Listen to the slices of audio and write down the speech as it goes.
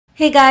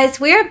Hey guys,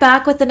 we are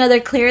back with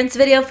another clearance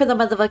video for the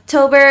month of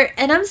October,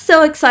 and I'm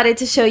so excited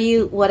to show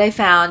you what I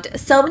found.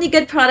 So many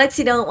good products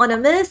you don't want to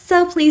miss,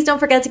 so please don't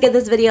forget to give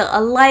this video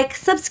a like,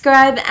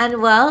 subscribe,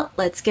 and well,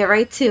 let's get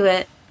right to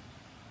it.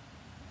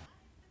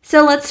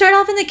 So let's start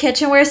off in the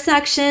kitchenware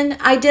section.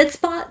 I did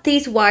spot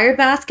these wire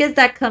baskets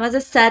that come as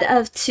a set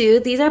of two.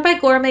 These are by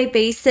Gourmet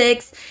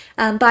Basics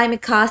by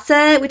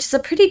Mikasa, which is a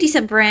pretty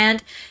decent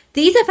brand.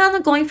 These I found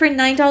them going for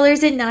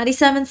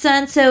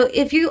 $9.97. So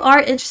if you are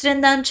interested in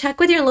them, check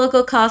with your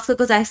local Costco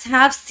because I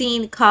have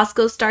seen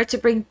Costco start to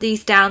bring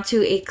these down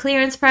to a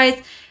clearance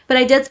price. But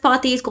I did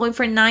spot these going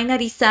for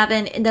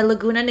 $9.97 in the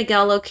Laguna,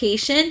 Niguel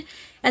location.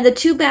 And the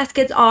two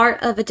baskets are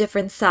of a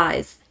different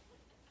size.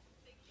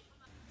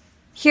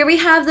 Here we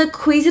have the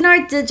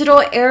Cuisinart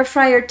Digital Air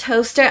Fryer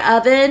Toaster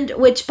Oven,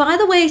 which by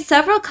the way,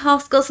 several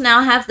Costco's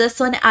now have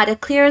this one at a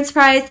clearance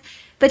price.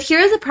 But here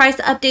is a price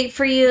update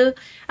for you.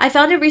 I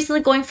found it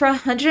recently going for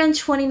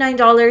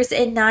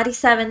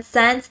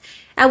 $129.97.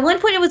 At one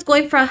point it was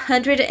going for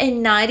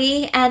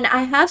 $190, and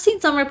I have seen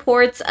some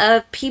reports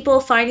of people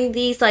finding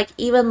these like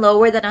even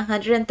lower than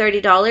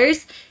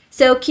 $130.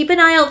 So keep an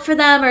eye out for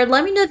them, or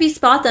let me know if you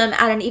spot them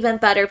at an even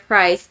better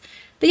price.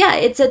 But yeah,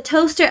 it's a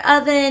toaster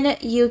oven.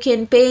 You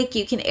can bake,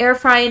 you can air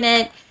fry in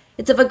it.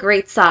 It's of a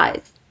great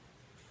size.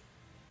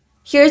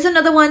 Here's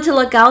another one to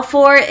look out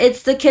for.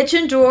 It's the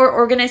kitchen drawer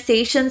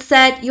organization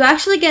set. You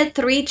actually get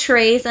 3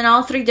 trays, and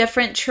all 3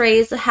 different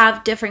trays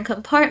have different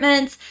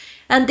compartments.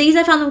 And these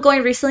I found them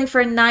going recently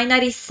for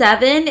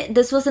 $9.97.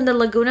 This was in the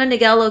Laguna,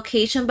 Niguel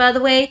location, by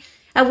the way.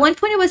 At one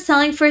point it was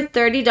selling for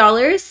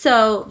 $30,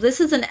 so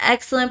this is an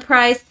excellent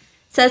price. It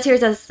says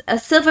here's a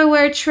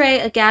silverware tray,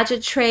 a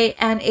gadget tray,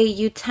 and a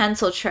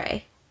utensil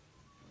tray.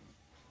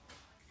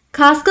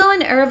 Costco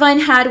in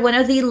Irvine had one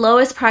of the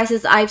lowest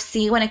prices I've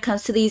seen when it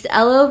comes to these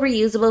LO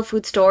reusable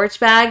food storage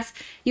bags.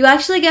 You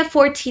actually get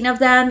 14 of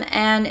them,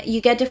 and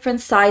you get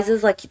different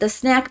sizes like the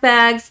snack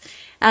bags,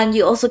 and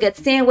you also get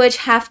sandwich,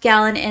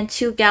 half-gallon, and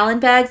 2-gallon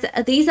bags.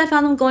 These I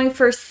found them going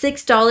for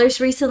 $6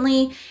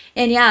 recently,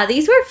 and yeah,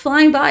 these were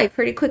flying by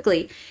pretty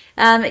quickly.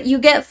 You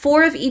get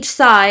 4 of each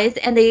size,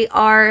 and they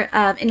are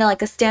in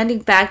like a standing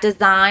bag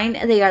design.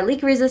 They are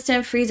leak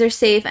resistant, freezer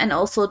safe, and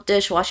also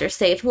dishwasher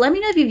safe. Let me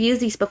know if you've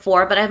used these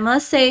before, but I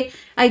must say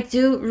I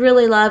do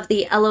really love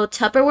the LO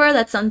Tupperware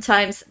that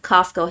sometimes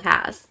Costco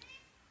has.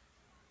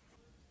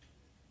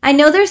 I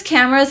know there's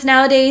cameras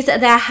nowadays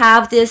that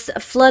have this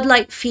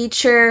floodlight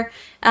feature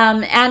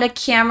and a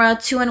camera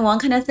 2-in-1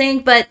 kind of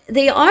thing, but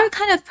they are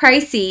kind of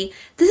pricey.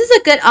 This is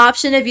a good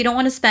option if you don't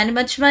want to spend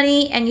much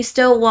money and you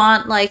still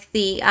want like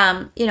the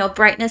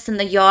brightness in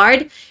the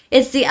yard.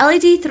 It's the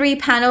LED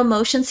 3-panel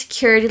motion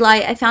security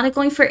light. I found it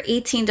going for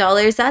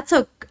 $18. That's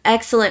an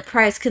excellent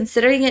price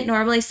considering it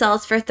normally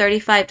sells for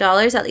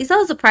 $35. At least that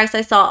was the price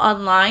I saw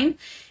online.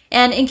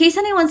 And in case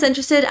anyone's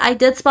interested, I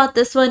did spot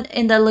this one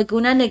in the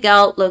Laguna,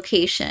 Niguel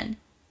location.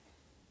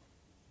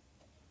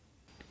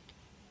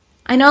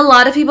 I know a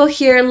lot of people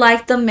here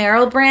like the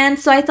Merrell brand,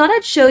 so I thought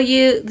I'd show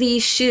you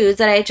these shoes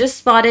that I just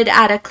spotted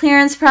at a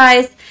clearance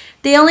price.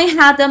 They only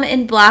had them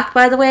in black,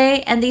 by the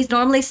way, and these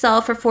normally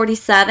sell for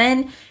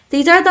 $47.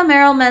 These are the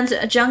Merrell Men's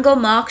Jungle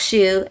Mock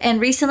shoe,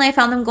 and recently I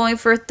found them going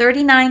for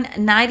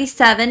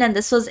 $39.97, and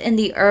this was in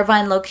the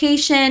Irvine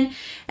location.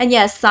 And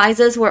yes,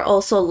 sizes were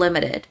also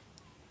limited.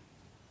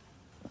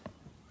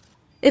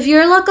 If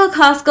your local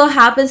Costco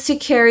happens to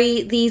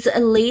carry these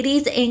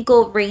ladies'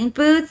 ankle rain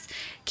boots,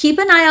 keep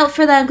an eye out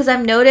for them because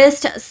I've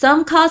noticed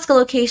some Costco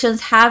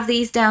locations have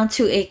these down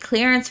to a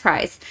clearance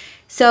price.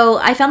 So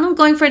I found them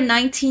going for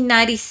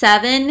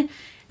 $19.97.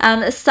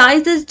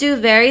 Sizes do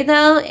vary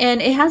though,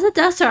 and it has a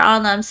duster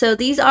on them, so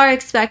these are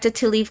expected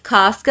to leave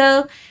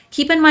Costco.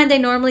 Keep in mind they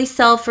normally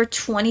sell for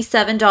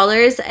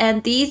 $27,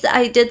 and these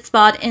I did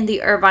spot in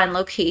the Irvine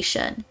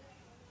location.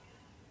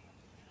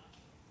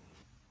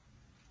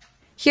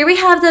 Here we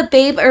have the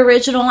Babe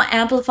Original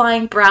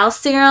Amplifying Brow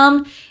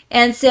Serum.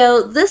 And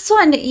so this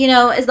one,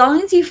 as long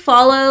as you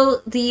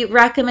follow the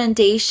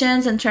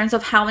recommendations in terms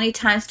of how many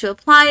times to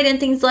apply it and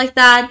things like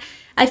that,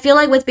 I feel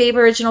like with Babe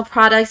Original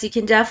products, you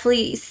can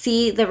definitely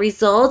see the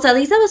results. At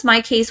least that was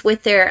my case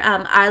with their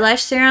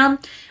eyelash serum.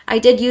 I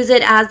did use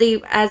it as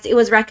it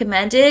was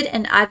recommended,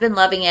 and I've been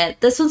loving it.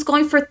 This one's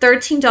going for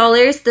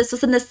 $13. This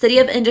was in the City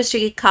of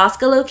Industry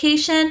Costco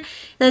location.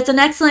 And it's an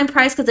excellent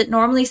price because it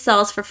normally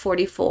sells for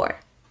 $44.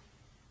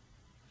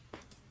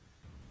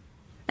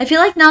 I feel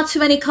like not too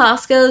many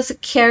Costco's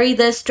carry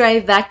this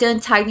Drivecta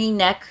and Tightening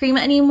Neck Cream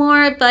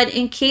anymore, but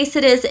in case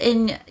it is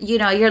in,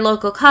 your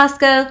local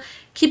Costco,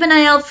 keep an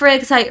eye out for it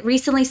because I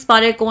recently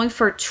spotted it going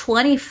for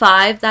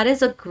 $25. That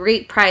is a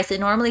great price. It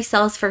normally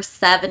sells for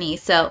 $70,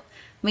 so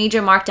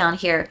major markdown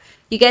here.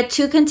 You get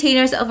 2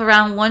 containers of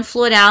around 1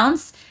 fluid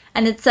ounce,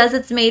 and it says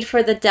it's made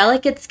for the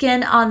delicate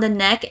skin on the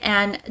neck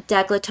and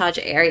décolletage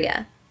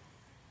area.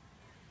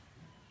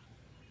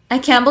 I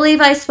can't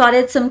believe I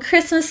spotted some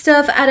Christmas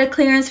stuff at a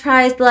clearance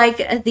price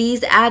like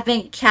these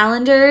advent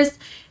calendars.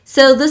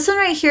 So this one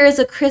right here is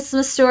a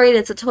Christmas story.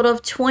 It's a total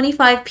of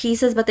 25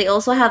 pieces, but they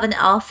also have an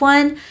elf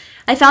one.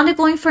 I found it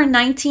going for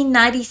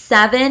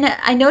 $19.97.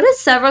 I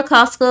noticed several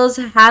Costco's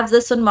have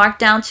this one marked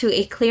down to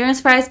a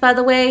clearance price, by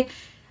the way.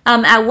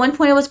 At one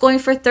point it was going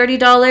for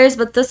 $30,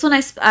 but this one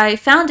I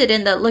found it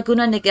in the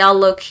Laguna, Niguel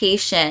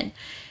location.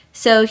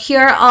 So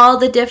here are all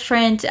the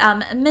different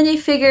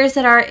minifigures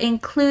that are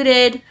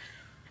included.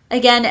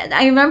 Again,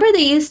 I remember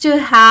they used to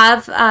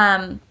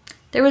have,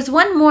 there was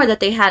one more that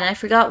they had, and I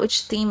forgot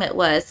which theme it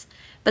was.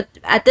 But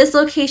at this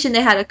location,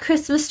 they had a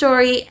Christmas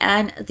story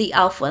and the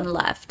elf one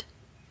left.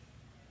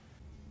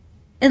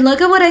 And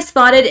look at what I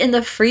spotted in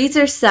the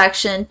freezer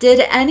section.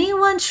 Did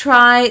anyone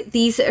try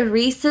these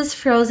Reese's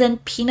Frozen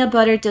Peanut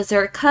Butter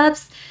Dessert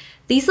Cups?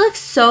 These look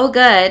so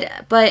good,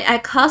 but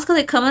at Costco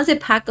they come as a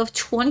pack of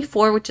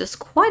 24, which is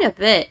quite a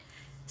bit.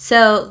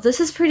 So this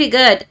is pretty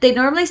good. They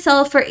normally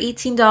sell for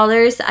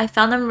 $18. I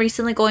found them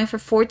recently going for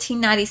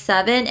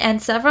 $14.97, and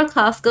several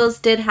Costco's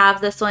did have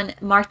this one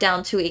marked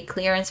down to a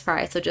clearance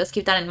price, so just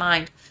keep that in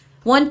mind.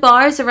 One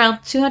bar is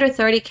around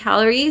 230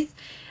 calories.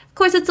 Of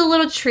course, it's a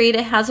little treat.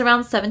 It has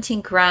around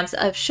 17 grams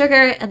of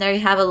sugar, and there you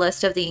have a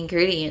list of the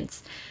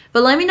ingredients.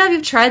 But let me know if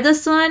you've tried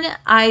this one.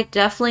 I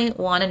definitely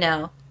want to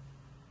know.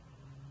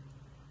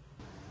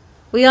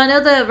 We all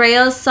know the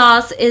Rayo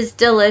sauce is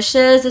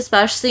delicious,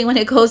 especially when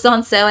it goes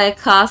on sale at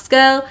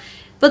Costco.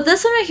 But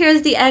this one right here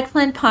is the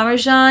eggplant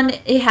parmesan.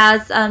 It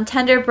has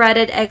tender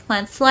breaded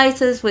eggplant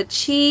slices with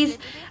cheese.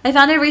 I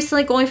found it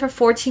recently going for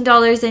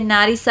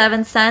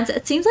 $14.97.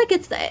 It seems like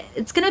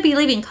it's going to be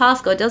leaving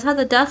Costco. It does have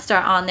the Death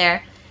Star on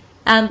there.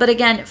 But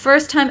again,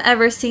 first time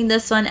ever seeing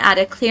this one at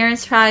a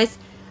clearance price.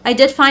 I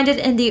did find it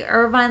in the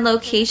Irvine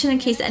location in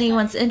case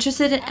anyone's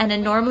interested, and it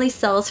normally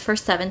sells for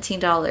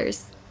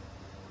 $17.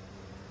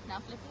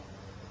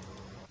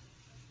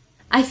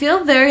 I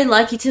feel very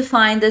lucky to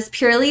find this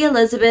Purely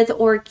Elizabeth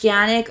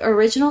organic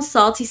original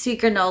salty sweet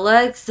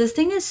granola, because this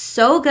thing is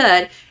so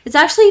good. It's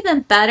actually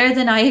even better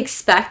than I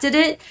expected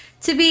it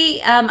to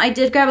be. I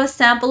did grab a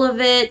sample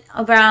of it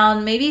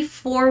around maybe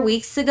 4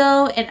 weeks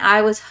ago, and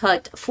I was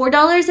hooked.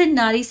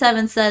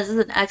 $4.97 is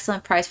an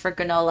excellent price for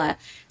granola.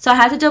 So I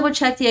had to double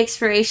check the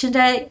expiration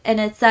date, and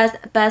it says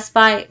best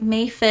by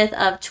May 5th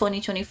of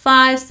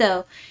 2025.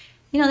 So,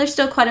 you know, there's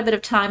still quite a bit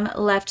of time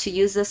left to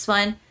use this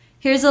one.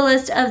 Here's a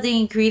list of the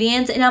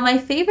ingredients. And now my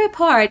favorite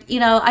part, you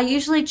know, I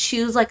usually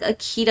choose like a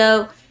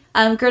keto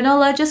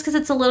granola just because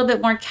it's a little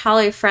bit more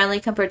calorie friendly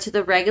compared to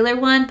the regular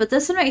one. But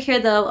this one right here,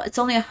 though, it's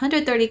only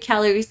 130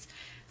 calories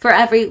for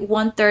every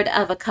 1/3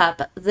 of a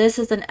cup. This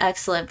is an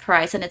excellent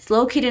price, and it's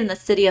located in the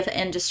City of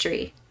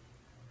Industry.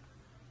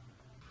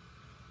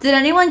 Did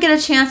anyone get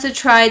a chance to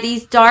try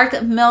these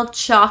dark milk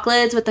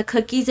chocolates with the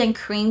cookies and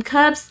cream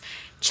cups?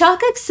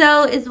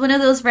 iwkkelu is one of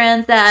those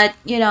brands that,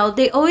 you know,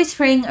 they always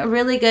bring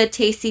really good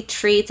tasty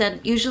treats and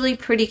usually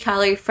pretty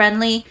calorie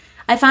friendly.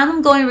 I found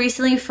them going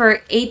recently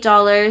for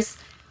 $8.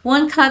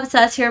 One cup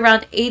says here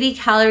around 80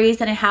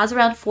 calories, and it has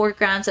around 4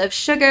 grams of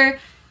sugar.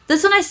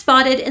 This one I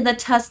spotted in the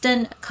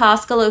Tustin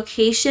Costco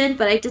location,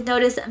 but I did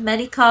notice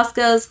many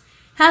Costco's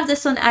have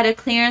this one at a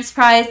clearance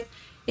price.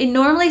 It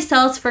normally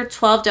sells for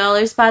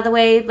 $12, by the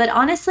way, but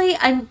honestly,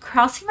 I'm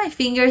crossing my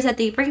fingers that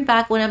they bring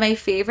back one of my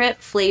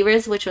favorite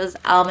flavors, which was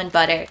almond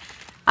butter.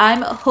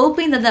 I'm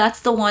hoping that that's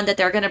the one that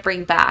they're going to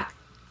bring back.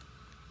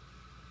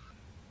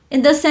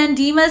 In the San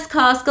Dimas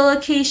Costco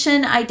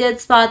location, I did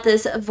spot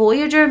this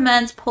Voyager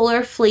men's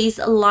polar fleece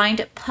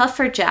lined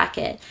puffer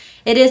jacket.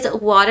 It is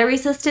water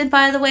resistant,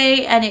 by the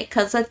way, and it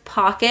comes with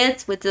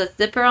pockets with the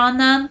zipper on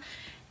them.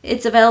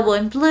 It's available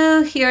in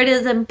blue. Here it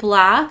is in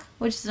black,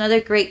 which is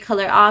another great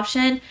color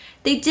option.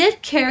 They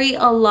did carry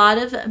a lot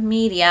of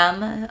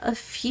medium, a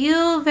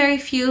few, very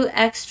few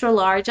extra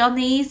large on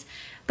these,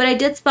 but I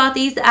did spot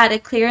these at a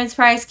clearance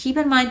price. Keep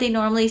in mind they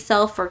normally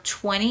sell for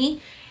 $20,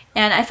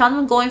 and I found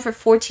them going for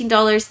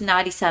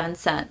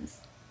 $14.97.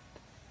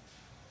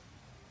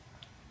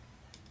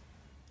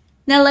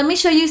 Now let me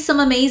show you some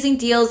amazing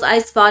deals I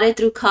spotted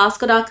through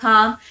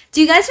Costco.com.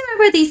 Do you guys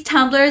remember these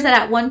tumblers that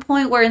at one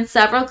point were in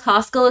several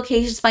Costco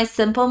locations by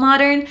Simple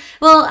Modern?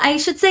 Well, I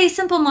should say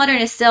Simple Modern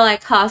is still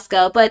at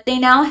Costco, but they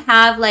now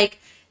have like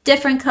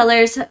different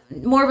colors,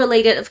 more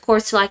related of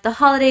course to like the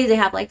holidays. They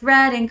have like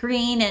red and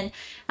green and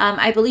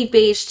I believe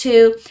beige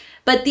too.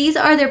 But these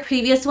are their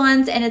previous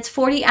ones, and it's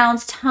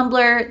 40-ounce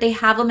tumbler. They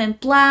have them in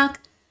black.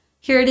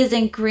 Here it is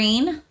in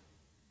green.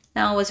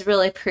 That one was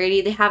really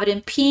pretty. They have it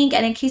in pink,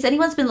 and in case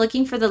anyone's been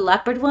looking for the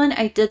leopard one,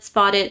 I did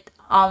spot it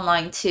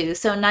online too.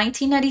 So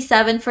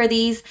 $19.97 for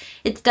these.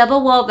 It's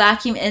double wall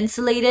vacuum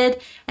insulated,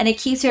 and it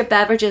keeps your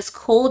beverages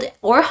cold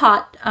or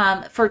hot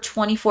for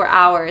 24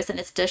 hours, and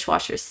it's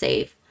dishwasher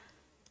safe.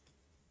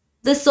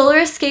 The Solar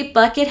Escape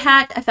bucket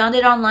hat, I found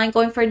it online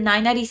going for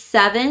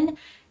 $9.97.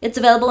 It's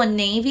available in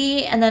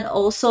navy and then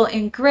also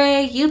in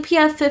gray,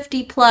 UPF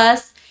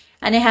 50+,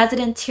 and it has an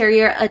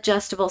interior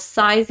adjustable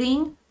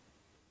sizing.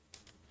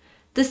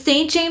 The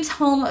St. James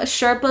Home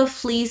Sherpa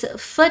Fleece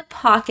Foot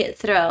Pocket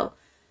Throw.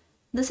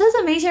 This has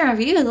amazing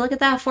reviews. Look at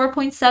that,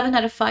 4.7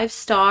 out of 5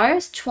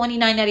 stars.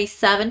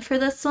 $29.97 for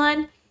this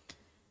one.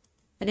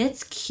 And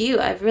it's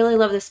cute. I really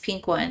love this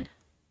pink one.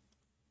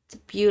 It's a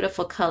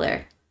beautiful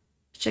color.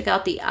 Check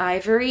out the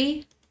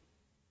ivory.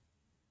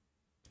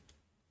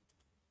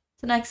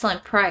 It's an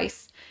excellent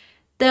price.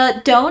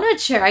 The donut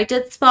chair, I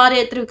did spot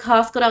it through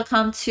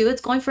Costco.com too.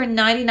 It's going for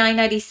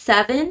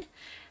 $99.97.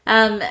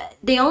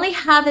 They only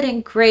have it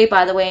in gray,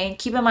 by the way, and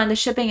keep in mind the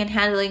shipping and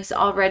handling is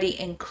already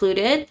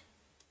included.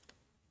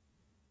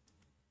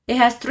 It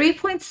has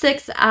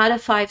 3.6 out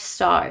of 5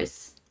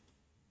 stars.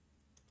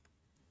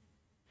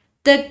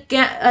 The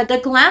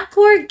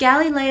Glamcore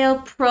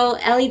Galileo Pro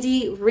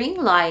LED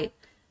ring light,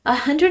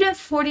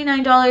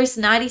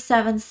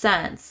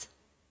 $149.97.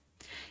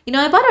 You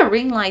know, I bought a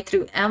ring light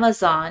through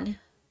Amazon,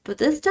 but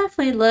this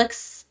definitely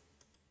looks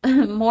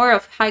more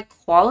of high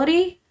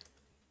quality.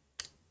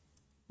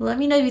 Let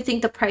me know if you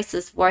think the price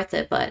is worth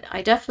it, but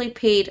I definitely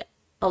paid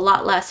a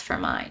lot less for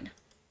mine.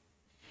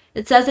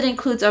 It says it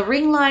includes a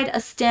ring light,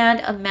 a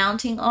stand, a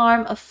mounting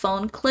arm, a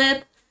phone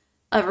clip,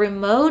 a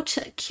remote,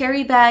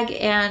 carry bag,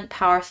 and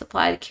power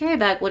supply. The carry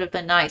bag would have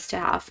been nice to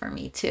have for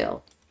me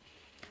too.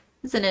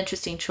 It's an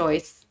interesting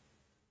choice.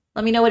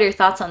 Let me know what are your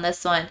thoughts on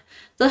this one.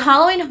 The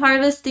Halloween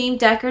Harvest themed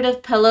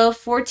decorative pillow,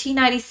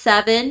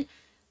 $14.97.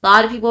 A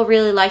lot of people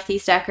really like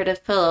these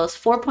decorative pillows.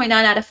 4.9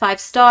 out of 5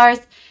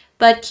 stars.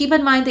 But keep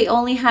in mind they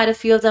only had a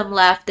few of them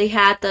left. They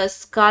had the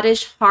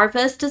Scottish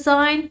Harvest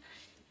design.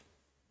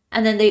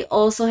 And then they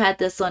also had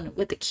this one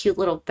with the cute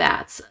little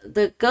bats.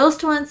 The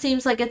ghost one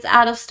seems like it's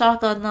out of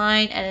stock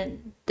online.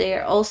 And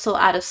they're also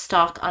out of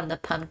stock on the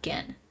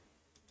pumpkin.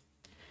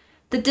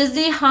 The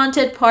Disney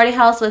Haunted Party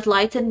House with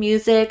lights and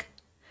music.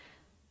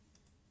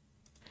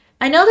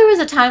 I know there was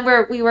a time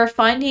where we were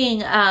finding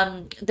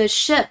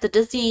the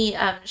Disney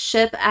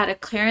ship at a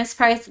clearance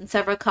price in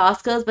several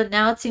Costco's, but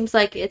now it seems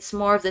like it's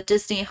more of the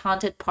Disney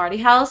Haunted Party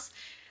House.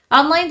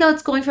 Online, though,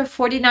 it's going for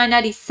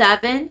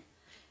 $49.97,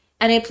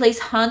 and it plays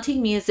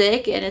haunting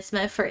music, and it's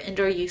meant for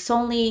indoor use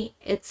only.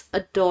 It's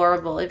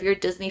adorable. If you're a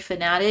Disney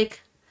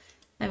fanatic,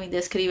 I mean,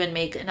 this could even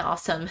make an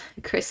awesome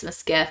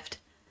Christmas gift.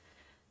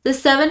 The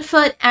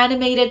 7-foot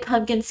animated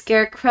pumpkin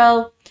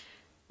scarecrow.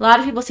 A lot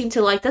of people seem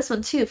to like this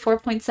one too.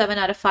 4.7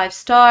 out of 5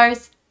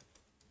 stars.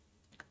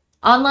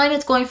 Online,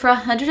 it's going for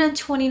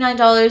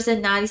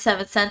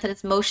 $129.97 and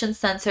it's motion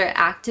sensor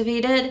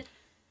activated.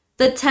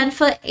 The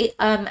 10-foot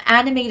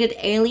animated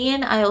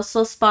alien, I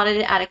also spotted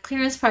it at a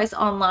clearance price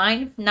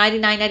online.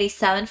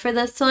 $99.97 for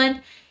this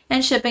one.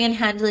 And shipping and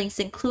handling is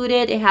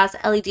included. It has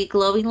LED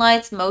glowing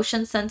lights,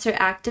 motion sensor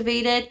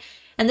activated.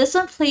 And this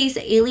one plays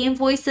alien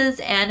voices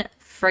and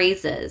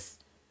phrases.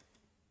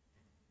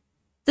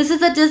 This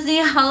is a Disney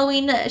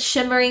Halloween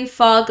Shimmering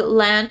Fog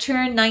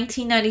Lantern,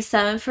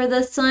 $19.97 for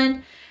this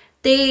one.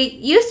 They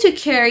used to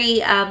carry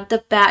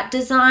the bat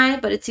design,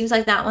 but it seems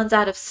like that one's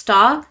out of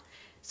stock.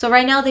 So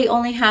right now they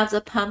only have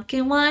the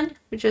pumpkin one,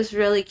 which is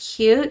really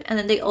cute. And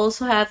then they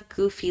also have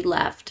Goofy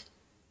left.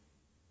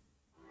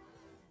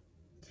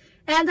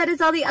 And that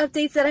is all the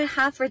updates that I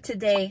have for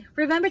today.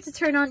 Remember to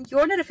turn on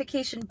your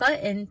notification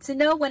button to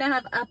know when I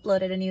have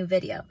uploaded a new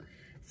video.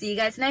 See you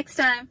guys next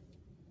time.